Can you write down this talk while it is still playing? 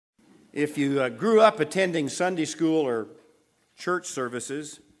If you grew up attending Sunday school or church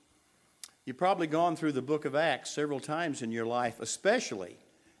services, you've probably gone through the book of Acts several times in your life, especially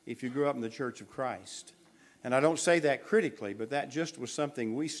if you grew up in the Church of Christ. And I don't say that critically, but that just was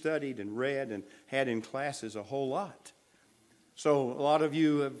something we studied and read and had in classes a whole lot. So a lot of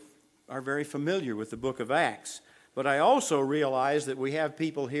you are very familiar with the book of Acts. But I also realize that we have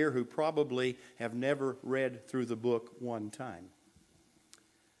people here who probably have never read through the book one time.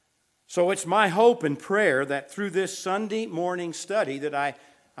 So it's my hope and prayer that through this Sunday morning study that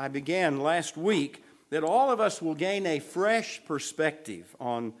I began last week, that all of us will gain a fresh perspective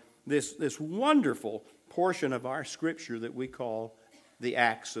on this wonderful portion of our Scripture that we call the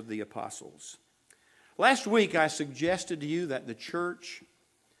Acts of the Apostles. Last week I suggested to you that the church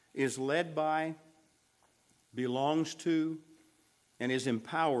is led by, belongs to, and is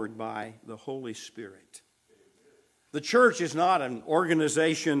empowered by the Holy Spirit. The church is not an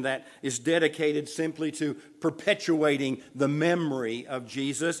organization that is dedicated simply to perpetuating the memory of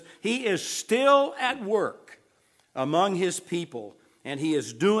Jesus. He is still at work among His people, and He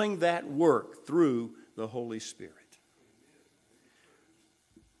is doing that work through the Holy Spirit.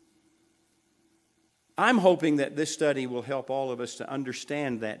 I'm hoping that this study will help all of us to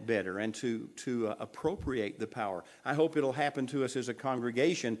understand that better and to appropriate the power. I hope it'll happen to us as a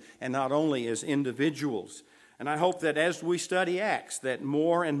congregation and not only as individuals. And I hope that as we study Acts, that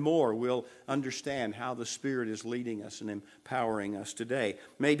more and more we'll understand how the Spirit is leading us and empowering us today.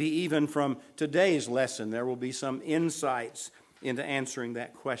 Maybe even from today's lesson, there will be some insights into answering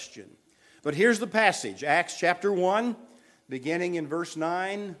that question. But here's the passage, Acts chapter 1, beginning in verse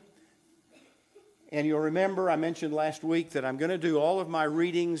 9. And you'll remember I mentioned last week that I'm going to do all of my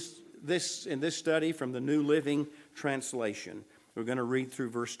readings in this study from the New Living Translation. We're going to read through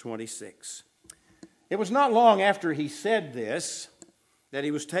verse 26. It was not long after he said this that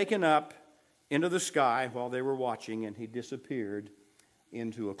he was taken up into the sky while they were watching, and he disappeared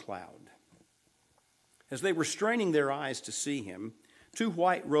into a cloud. As they were straining their eyes to see him, two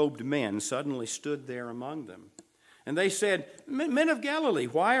white-robed men suddenly stood there among them. And they said, "Men of Galilee,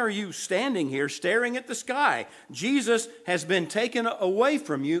 why are you standing here staring at the sky? Jesus has been taken away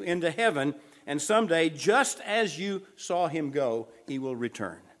from you into heaven, and someday, just as you saw him go, he will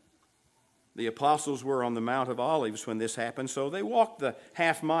return." The apostles were on the Mount of Olives when this happened, so they walked the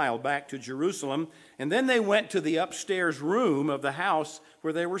half-mile back to Jerusalem, and then they went to the upstairs room of the house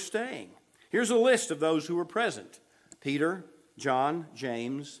where they were staying. Here's a list of those who were present: Peter, John,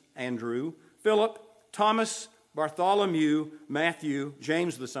 James, Andrew, Philip, Thomas, Bartholomew, Matthew,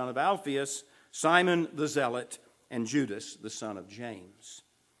 James the son of Alphaeus, Simon the Zealot, and Judas the son of James.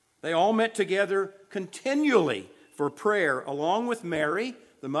 They all met together continually for prayer, along with Mary,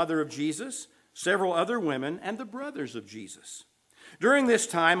 the mother of Jesus, several other women, and the brothers of Jesus. During this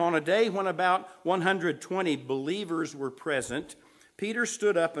time, on a day when about 120 believers were present, Peter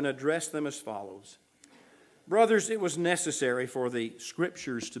stood up and addressed them as follows: "Brothers, it was necessary for the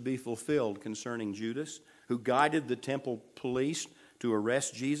Scriptures to be fulfilled concerning Judas, who guided the temple police to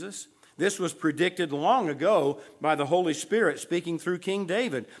arrest Jesus. This was predicted long ago by the Holy Spirit speaking through King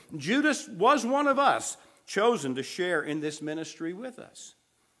David. Judas was one of us, chosen to share in this ministry with us.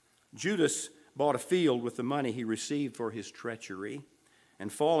 Judas bought a field with the money he received for his treachery,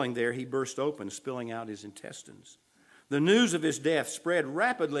 and falling there, he burst open, spilling out his intestines. The news of his death spread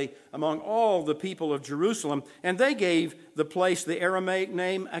rapidly among all the people of Jerusalem, and they gave the place the Aramaic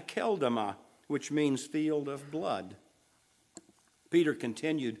name Akeldama, which means field of blood." Peter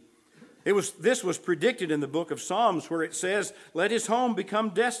continued, This was predicted in the book of Psalms, where it says, "Let his home become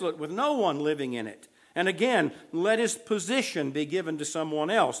desolate with no one living in it. And again, let his position be given to someone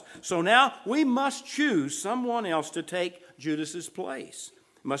else. So now we must choose someone else to take Judas's place.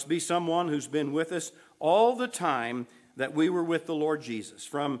 It must be someone who's been with us all the time that we were with the Lord Jesus,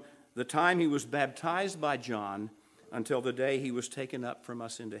 from the time he was baptized by John until the day he was taken up from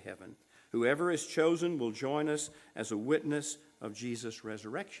us into heaven. Whoever is chosen will join us as a witness of Jesus'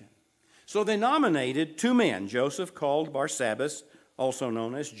 resurrection." So they nominated two men, Joseph, called Barsabbas, also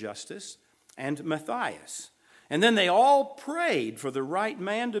known as Justus, and Matthias. And then they all prayed for the right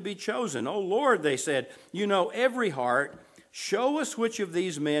man to be chosen. "O Lord," they said, "you know every heart. Show us which of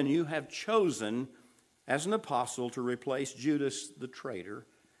these men you have chosen as an apostle to replace Judas the traitor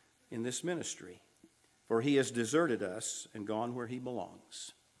in this ministry. For he has deserted us and gone where he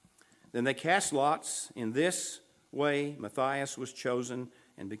belongs." Then they cast lots. In this way, Matthias was chosen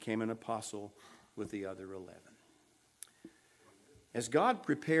and became an apostle with the other 11. As God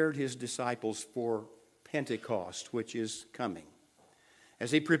prepared his disciples for Pentecost, which is coming, As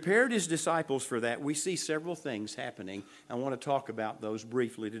he prepared his disciples for that, we see several things happening. I want to talk about those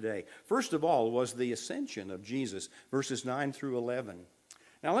briefly today. First of all was the ascension of Jesus, verses 9 through 11.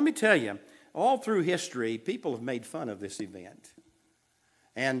 Now let me tell you, all through history, people have made fun of this event.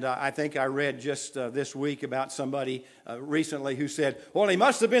 And I think I read just this week about somebody recently who said, well, he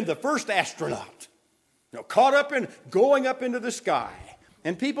must have been the first astronaut, caught up in going up into the sky.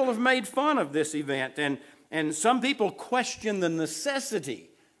 And people have made fun of this event, and some people question the necessity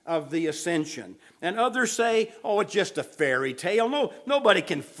of the ascension. And others say, oh, it's just a fairy tale. No, nobody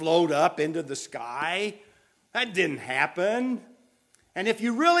can float up into the sky. That didn't happen. And if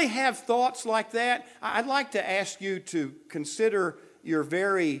you really have thoughts like that, I'd like to ask you to consider your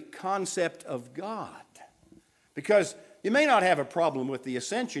very concept of God. Because you may not have a problem with the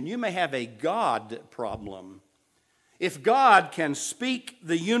ascension. You may have a God problem. If God can speak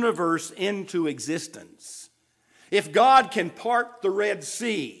the universe into existence, if God can part the Red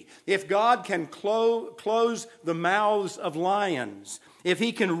Sea, if God can close the mouths of lions, if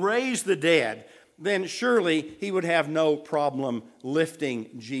he can raise the dead, then surely he would have no problem lifting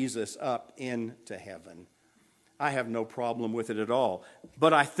Jesus up into heaven. I have no problem with it at all.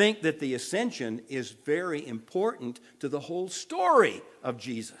 But I think that the ascension is very important to the whole story of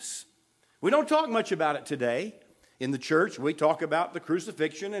Jesus. We don't talk much about it today. In the church, we talk about the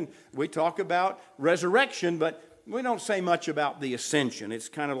crucifixion and we talk about resurrection, but we don't say much about the ascension. It's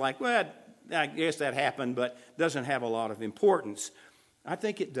kind of like, well, I guess that happened, but doesn't have a lot of importance. I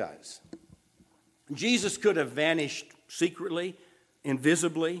think it does. Jesus could have vanished secretly,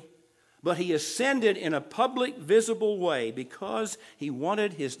 invisibly, but he ascended in a public, visible way because he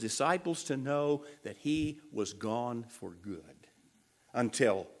wanted his disciples to know that he was gone for good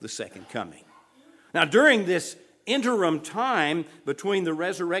until the second coming. Now, during this interim time between the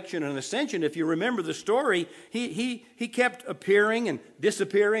resurrection and ascension, if you remember the story, he kept appearing and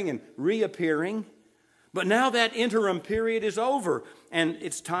disappearing and reappearing. But now that interim period is over, and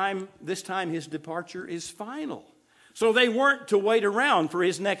it's time. This time his departure is final. So they weren't to wait around for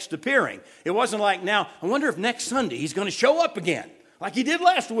his next appearing. It wasn't like, now, I wonder if next Sunday he's going to show up again, like he did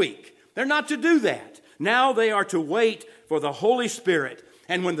last week. They're not to do that. Now they are to wait for the Holy Spirit.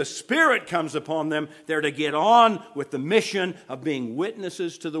 And when the Spirit comes upon them, they're to get on with the mission of being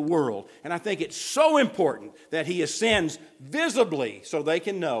witnesses to the world. And I think it's so important that he ascends visibly so they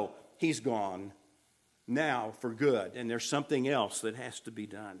can know he's gone now for good. And there's something else that has to be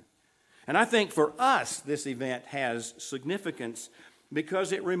done. And I think for us, this event has significance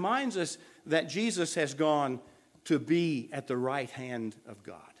because it reminds us that Jesus has gone to be at the right hand of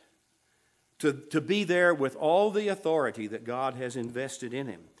God. To be there with all the authority that God has invested in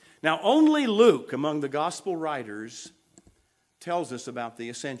him. Now, only Luke, among the gospel writers, tells us about the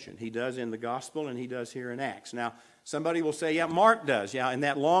ascension. He does in the gospel and he does here in Acts. Now, somebody will say, yeah, Mark does. Yeah, in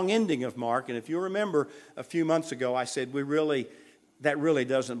that long ending of Mark. And if you remember a few months ago, I said that really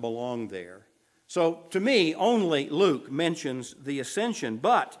doesn't belong there. So, to me, only Luke mentions the ascension.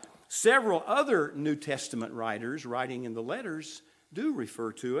 But several other New Testament writers writing in the letters do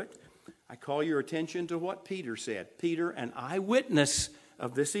refer to it. I call your attention to what Peter said. Peter, an eyewitness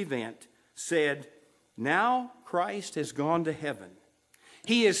of this event, said, now Christ has gone to heaven.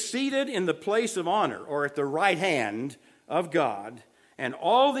 He is seated in the place of honor, or at the right hand of God, and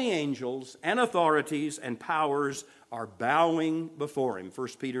all the angels and authorities and powers are bowing before him. 1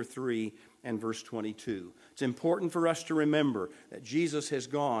 Peter 3 and verse 22. It's important for us to remember that Jesus has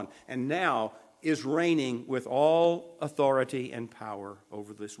gone and now is reigning with all authority and power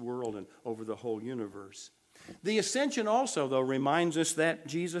over this world and over the whole universe. The ascension also, though, reminds us that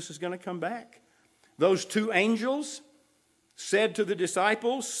Jesus is going to come back. Those two angels said to the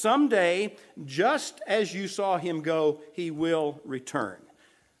disciples, someday, just as you saw him go, he will return.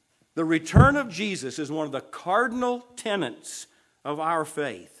 The return of Jesus is one of the cardinal tenets of our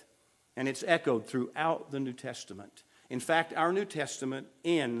faith, and it's echoed throughout the New Testament. In fact, our New Testament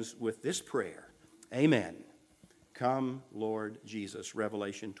ends with this prayer. Amen. Come, Lord Jesus.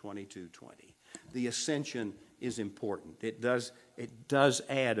 Revelation 22:20. The ascension is important. It does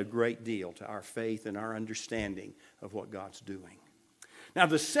add a great deal to our faith and our understanding of what God's doing. Now,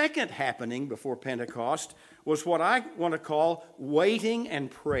 the second happening before Pentecost was what I want to call waiting and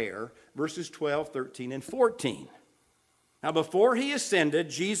prayer, verses 12, 13, and 14. Now, before he ascended,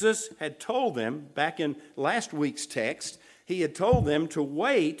 Jesus had told them, back in last week's text, he had told them to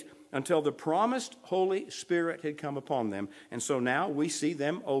wait until the promised Holy Spirit had come upon them. And so now we see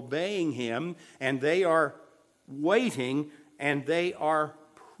them obeying him, and they are waiting, and they are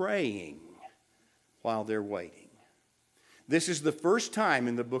praying while they're waiting. This is the first time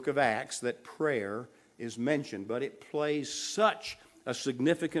in the book of Acts that prayer is mentioned, but it plays such a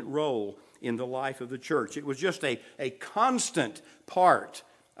significant role in the life of the church. It was just a constant part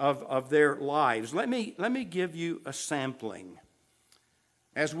of their lives. Let me give you a sampling.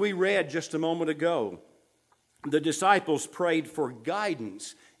 As we read just a moment ago, the disciples prayed for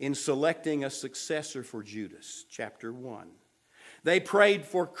guidance in selecting a successor for Judas, chapter 1. They prayed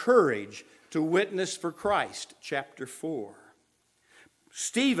for courage to witness for Christ, chapter 4.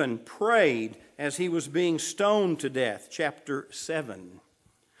 Stephen prayed as he was being stoned to death, chapter 7.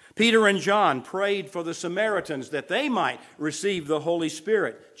 Peter and John prayed for the Samaritans that they might receive the Holy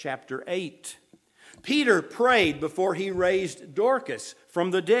Spirit, chapter 8. Peter prayed before he raised Dorcas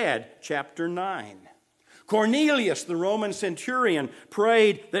from the dead, chapter 9. Cornelius, the Roman centurion,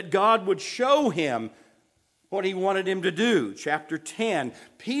 prayed that God would show him what he wanted him to do, chapter 10.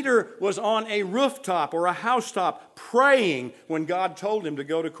 Peter was on a rooftop or a housetop praying when God told him to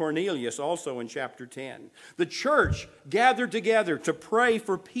go to Cornelius, also in chapter 10. The church gathered together to pray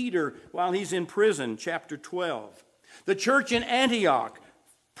for Peter while he's in prison, chapter 12. The church in Antioch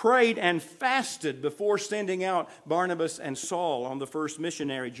prayed and fasted before sending out Barnabas and Saul on the first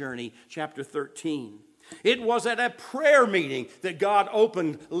missionary journey, chapter 13. It was at a prayer meeting that God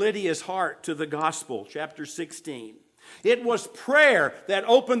opened Lydia's heart to the gospel, chapter 16. It was prayer that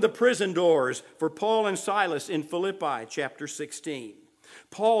opened the prison doors for Paul and Silas in Philippi, chapter 16.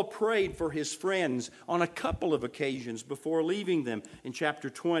 Paul prayed for his friends on a couple of occasions before leaving them in chapter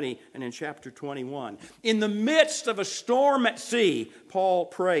 20 and in chapter 21. In the midst of a storm at sea, Paul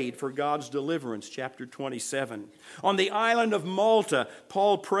prayed for God's deliverance, chapter 27. On the island of Malta,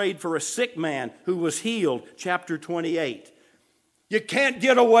 Paul prayed for a sick man who was healed, chapter 28. You can't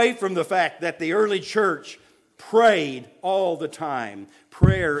get away from the fact that the early church prayed all the time.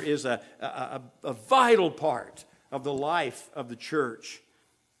 Prayer is a vital part of the life of the church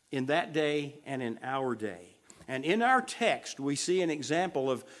in that day and in our day. And in our text, we see an example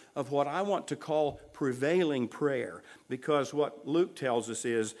of what I want to call prevailing prayer, because what Luke tells us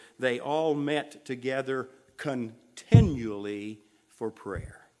is they all met together continually for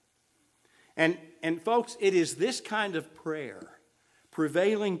prayer. And folks, it is this kind of prayer,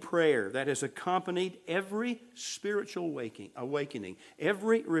 prevailing prayer, that has accompanied every spiritual awakening,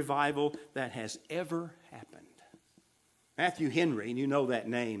 every revival that has ever happened. Matthew Henry, and you know that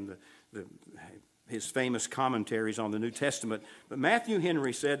name, his famous commentaries on the New Testament. But Matthew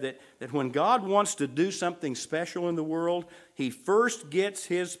Henry said that when God wants to do something special in the world, he first gets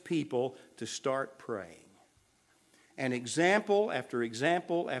his people to start praying. And example after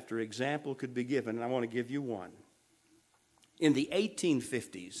example after example could be given, and I want to give you one. In the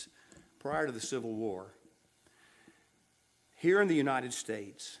 1850s, prior to the Civil War, here in the United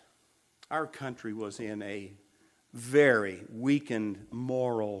States, our country was in a very weakened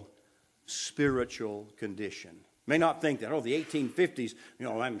moral, spiritual condition. May not think that, the 1850s,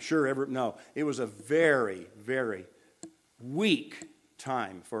 I'm sure no. It was a very, very weak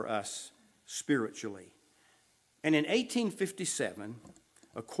time for us spiritually. And in 1857,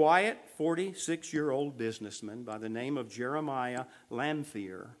 a quiet 46-year-old businessman by the name of Jeremiah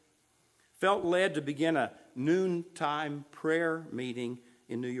Lamphere felt led to begin a noontime prayer meeting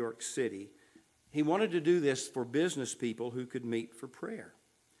in New York City. He wanted to do this for business people who could meet for prayer.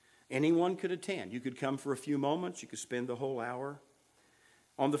 Anyone could attend. You could come for a few moments. You could spend the whole hour.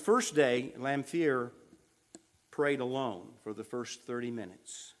 On the first day, Lamphere prayed alone for the first 30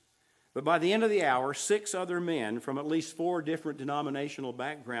 minutes. But by the end of the hour, 6 other men from at least 4 different denominational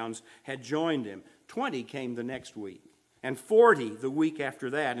backgrounds had joined him. 20 came the next week, and 40 the week after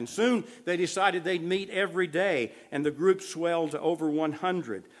that. And soon they decided they'd meet every day, and the group swelled to over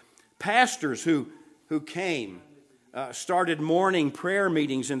 100. Pastors who came started morning prayer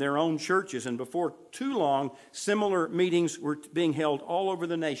meetings in their own churches, and before too long, similar meetings were being held all over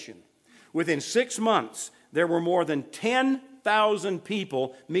the nation. Within 6 months, there were more than 10,000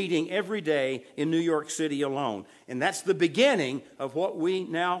 people meeting every day in New York City alone. And that's the beginning of what we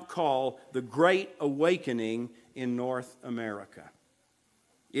now call the Great Awakening in North America.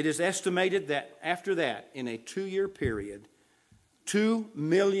 It is estimated that after that, in a 2-year period, 2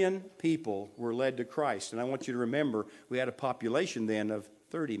 million people were led to Christ. And I want you to remember, we had a population then of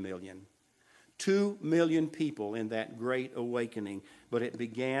 30 million. 2 million people in that great awakening. But it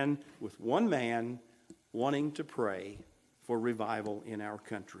began with one man wanting to pray for revival in our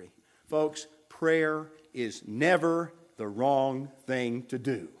country. Folks, prayer is never the wrong thing to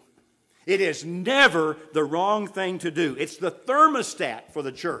do. It is never the wrong thing to do. It's the thermostat for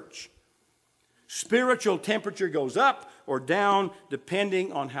the church. Spiritual temperature goes up or down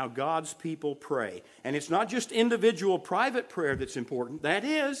depending on how God's people pray. And it's not just individual private prayer that's important. That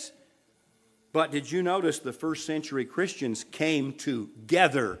is. But did you notice the first century Christians came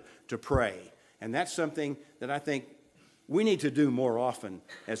together to pray? And that's something that I think we need to do more often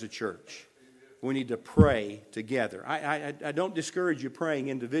as a church. We need to pray together. I don't discourage you praying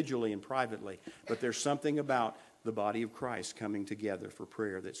individually and privately, but there's something about the body of Christ coming together for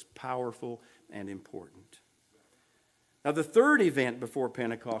prayer that's powerful and important. Now, the third event before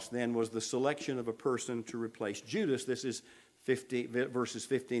Pentecost then was the selection of a person to replace Judas. This is verses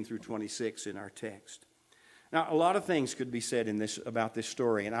 15 through 26 in our text. Now, a lot of things could be said about this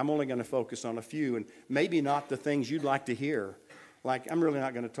story, and I'm only going to focus on a few, and maybe not the things you'd like to hear. Like, I'm really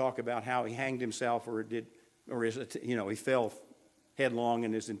not going to talk about how he hanged himself he fell headlong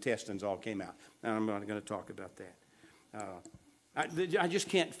and his intestines all came out. Now, I'm not going to talk about that. I just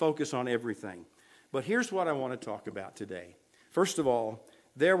can't focus on everything. But here's what I want to talk about today. First of all,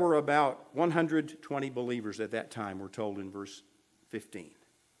 there were about 120 believers at that time, we're told in verse 15.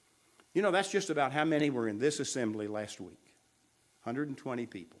 You know, that's just about how many were in this assembly last week. 120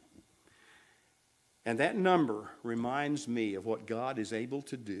 people. And that number reminds me of what God is able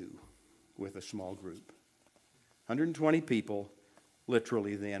to do with a small group. 120 people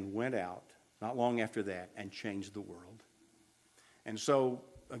literally then went out, not long after that, and changed the world. And so,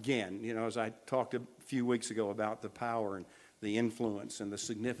 again, you know, as I talked a few weeks ago about the power and the influence and the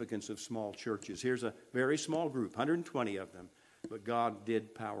significance of small churches, here's a very small group, 120 of them, but God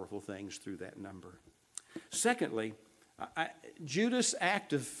did powerful things through that number. Secondly, Judas'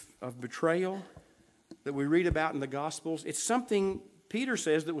 act of betrayal that we read about in the Gospels, it's something Peter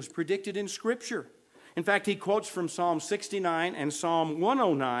says that was predicted in Scripture. In fact, he quotes from Psalm 69 and Psalm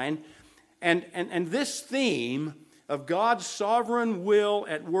 109, and this theme of God's sovereign will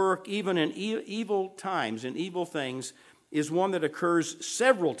at work even in evil times, in evil things, is one that occurs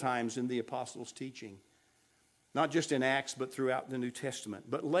several times in the apostles' teaching. Not just in Acts, but throughout the New Testament.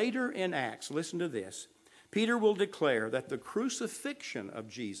 But later in Acts, listen to this, Peter will declare that the crucifixion of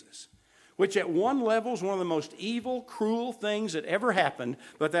Jesus, which at one level is one of the most evil, cruel things that ever happened,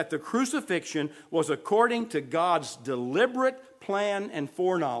 but that the crucifixion was according to God's deliberate plan and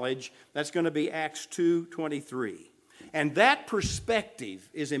foreknowledge. That's going to be Acts 2:23. And that perspective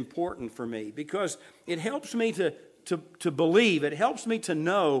is important for me because it helps me to believe, it helps me to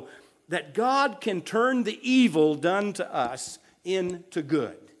know that God can turn the evil done to us into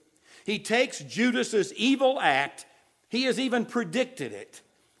good. He takes Judas's evil act, he has even predicted it,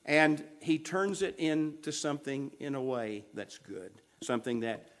 and he turns it into something in a way that's good, something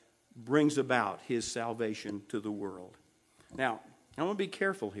that brings about his salvation to the world. Now, I want to be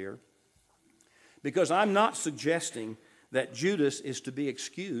careful here because I'm not suggesting that Judas is to be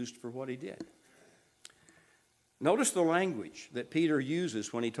excused for what he did. Notice the language that Peter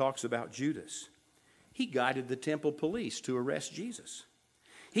uses when he talks about Judas. He guided the temple police to arrest Jesus.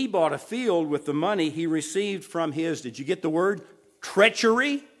 He bought a field with the money he received from his, did you get the word?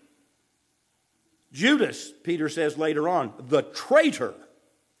 Treachery? Judas, Peter says later on, the traitor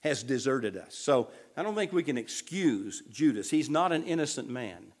has deserted us. So I don't think we can excuse Judas. He's not an innocent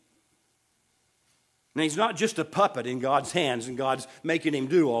man. And he's not just a puppet in God's hands and God's making him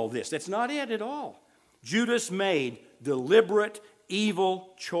do all this. That's not it at all. Judas made deliberate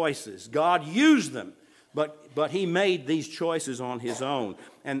evil choices. God used them, but he made these choices on his own.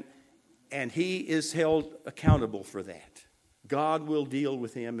 And he is held accountable for that. God will deal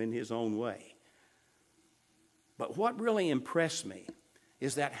with him in his own way. But what really impressed me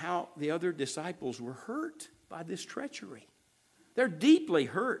is that how the other disciples were hurt by this treachery. They're deeply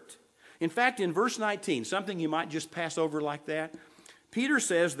hurt. In fact, in verse 19, something you might just pass over like that, Peter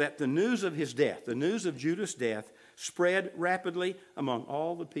says that the news of his death, the news of Judas' death, spread rapidly among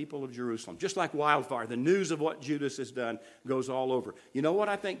all the people of Jerusalem. Just like wildfire, the news of what Judas has done goes all over. You know what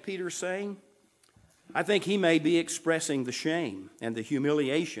I think Peter's saying? I think he may be expressing the shame and the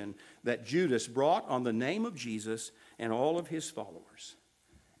humiliation that Judas brought on the name of Jesus and all of his followers.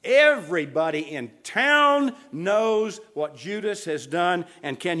 Everybody in town knows what Judas has done,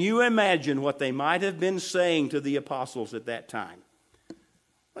 and can you imagine what they might have been saying to the apostles at that time?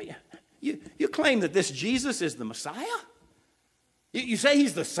 Well, you claim that this Jesus is the Messiah? You say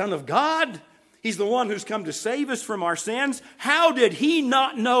he's the Son of God? He's the one who's come to save us from our sins? How did he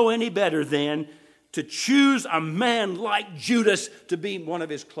not know any better then to choose a man like Judas to be one of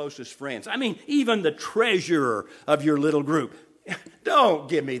his closest friends? I mean, even the treasurer of your little group. Don't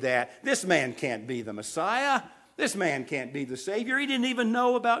give me that. This man can't be the Messiah. This man can't be the Savior. He didn't even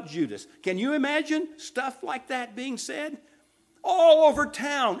know about Judas. Can you imagine stuff like that being said? All over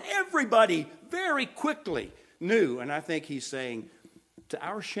town, everybody very quickly knew. And I think he's saying, to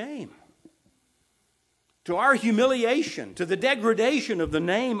our shame, to our humiliation, to the degradation of the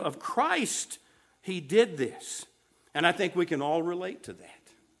name of Christ, He did this. And I think we can all relate to that.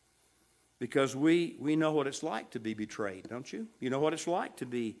 Because we know what it's like to be betrayed, don't you? You know what it's like to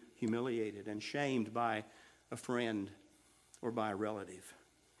be humiliated and shamed by a friend or by a relative.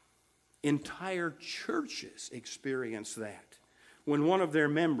 Entire churches experience that. When one of their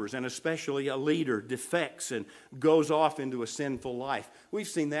members, and especially a leader, defects and goes off into a sinful life. We've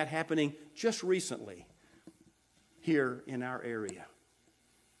seen that happening just recently here in our area.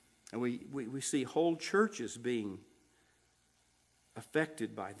 And we see whole churches being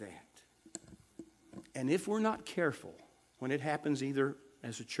affected by that. And if we're not careful, when it happens either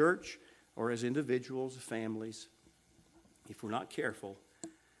as a church or as individuals, families, if we're not careful,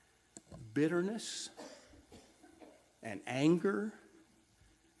 bitterness and anger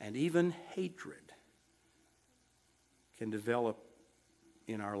and even hatred can develop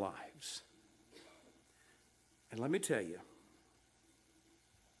in our lives. And let me tell you,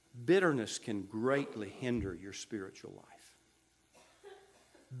 bitterness can greatly hinder your spiritual life.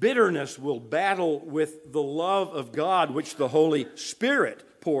 Bitterness will battle with the love of God, which the Holy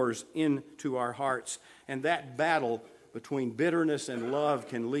Spirit pours into our hearts. And that battle between bitterness and love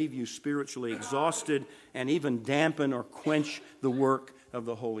can leave you spiritually exhausted and even dampen or quench the work of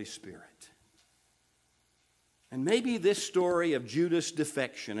the Holy Spirit. And maybe this story of Judas'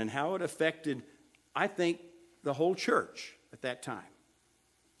 defection and how it affected, I think, the whole church at that time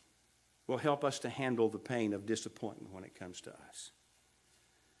will help us to handle the pain of disappointment when it comes to us.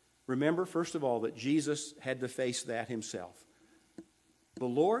 Remember, first of all, that Jesus had to face that himself. The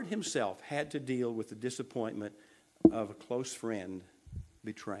Lord himself had to deal with the disappointment of a close friend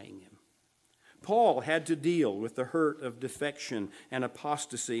betraying him. Paul had to deal with the hurt of defection and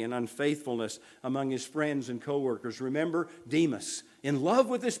apostasy and unfaithfulness among his friends and co-workers. Remember, Demas, in love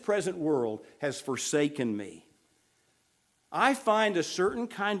with this present world, has forsaken me. I find a certain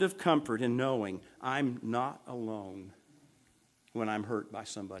kind of comfort in knowing I'm not alone when I'm hurt by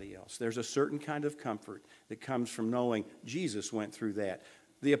somebody else. There's a certain kind of comfort that comes from knowing Jesus went through that.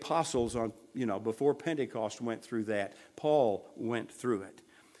 The apostles before Pentecost went through that. Paul went through it.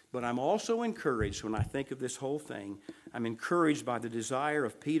 But I'm also encouraged when I think of this whole thing. I'm encouraged by the desire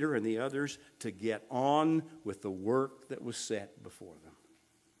of Peter and the others to get on with the work that was set before them.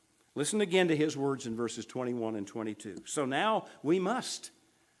 Listen again to his words in verses 21 and 22. So now we must.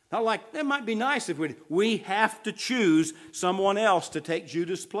 Not like, that might be nice if we have to choose someone else to take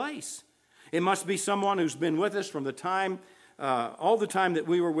Judas' place. It must be someone who's been with us from the time, all the time that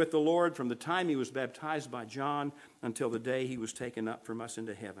we were with the Lord, from the time he was baptized by John until the day he was taken up from us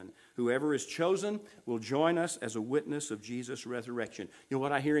into heaven. Whoever is chosen will join us as a witness of Jesus' resurrection. You know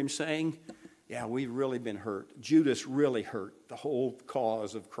what I hear him saying? Yeah, we've really been hurt. Judas really hurt the whole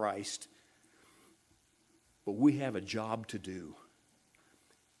cause of Christ. But we have a job to do.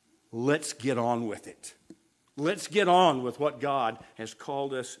 Let's get on with it. Let's get on with what God has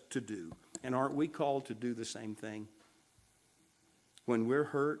called us to do. And aren't we called to do the same thing? When we're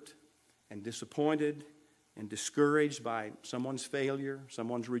hurt and disappointed and discouraged by someone's failure,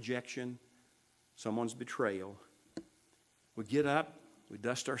 someone's rejection, someone's betrayal, we get up, we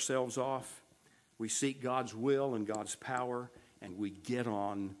dust ourselves off, we seek God's will and God's power, and we get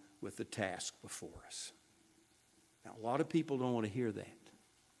on with the task before us. Now, a lot of people don't want to hear that.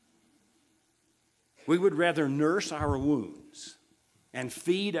 We would rather nurse our wounds and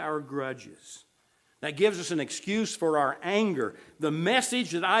feed our grudges. That gives us an excuse for our anger. The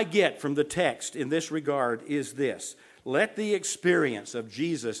message that I get from the text in this regard is this: let the experience of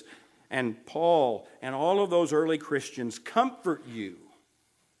Jesus and Paul and all of those early Christians comfort you.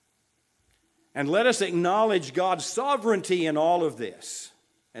 And let us acknowledge God's sovereignty in all of this,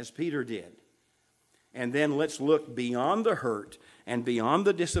 as Peter did. And then let's look beyond the hurt and beyond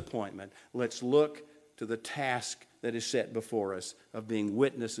the disappointment. Let's look to the task that is set before us of being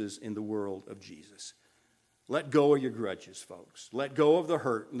witnesses in the world of Jesus. Let go of your grudges, folks. Let go of the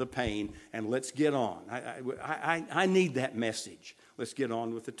hurt and the pain, and let's get on. I need that message. Let's get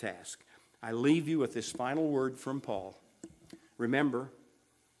on with the task. I leave you with this final word from Paul. Remember,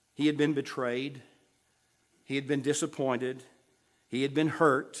 he had been betrayed. He had been disappointed. He had been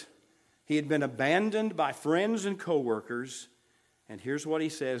hurt. He had been abandoned by friends and co-workers. And here's what he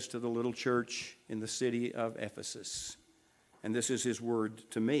says to the little church in the city of Ephesus. And this is his word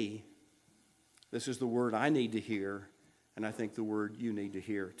to me. This is the word I need to hear, and I think the word you need to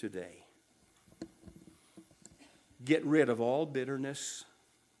hear today. Get rid of all bitterness,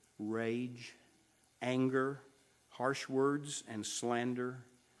 rage, anger, harsh words, and slander,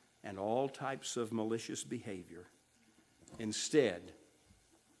 and all types of malicious behavior. Instead,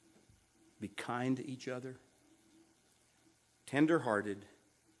 be kind to each other, tender-hearted,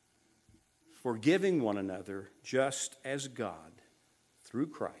 forgiving one another just as God, through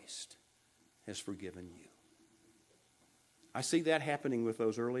Christ, has forgiven you. I see that happening with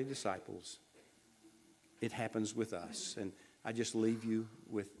those early disciples. It happens with us. And I just leave you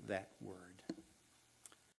with that word.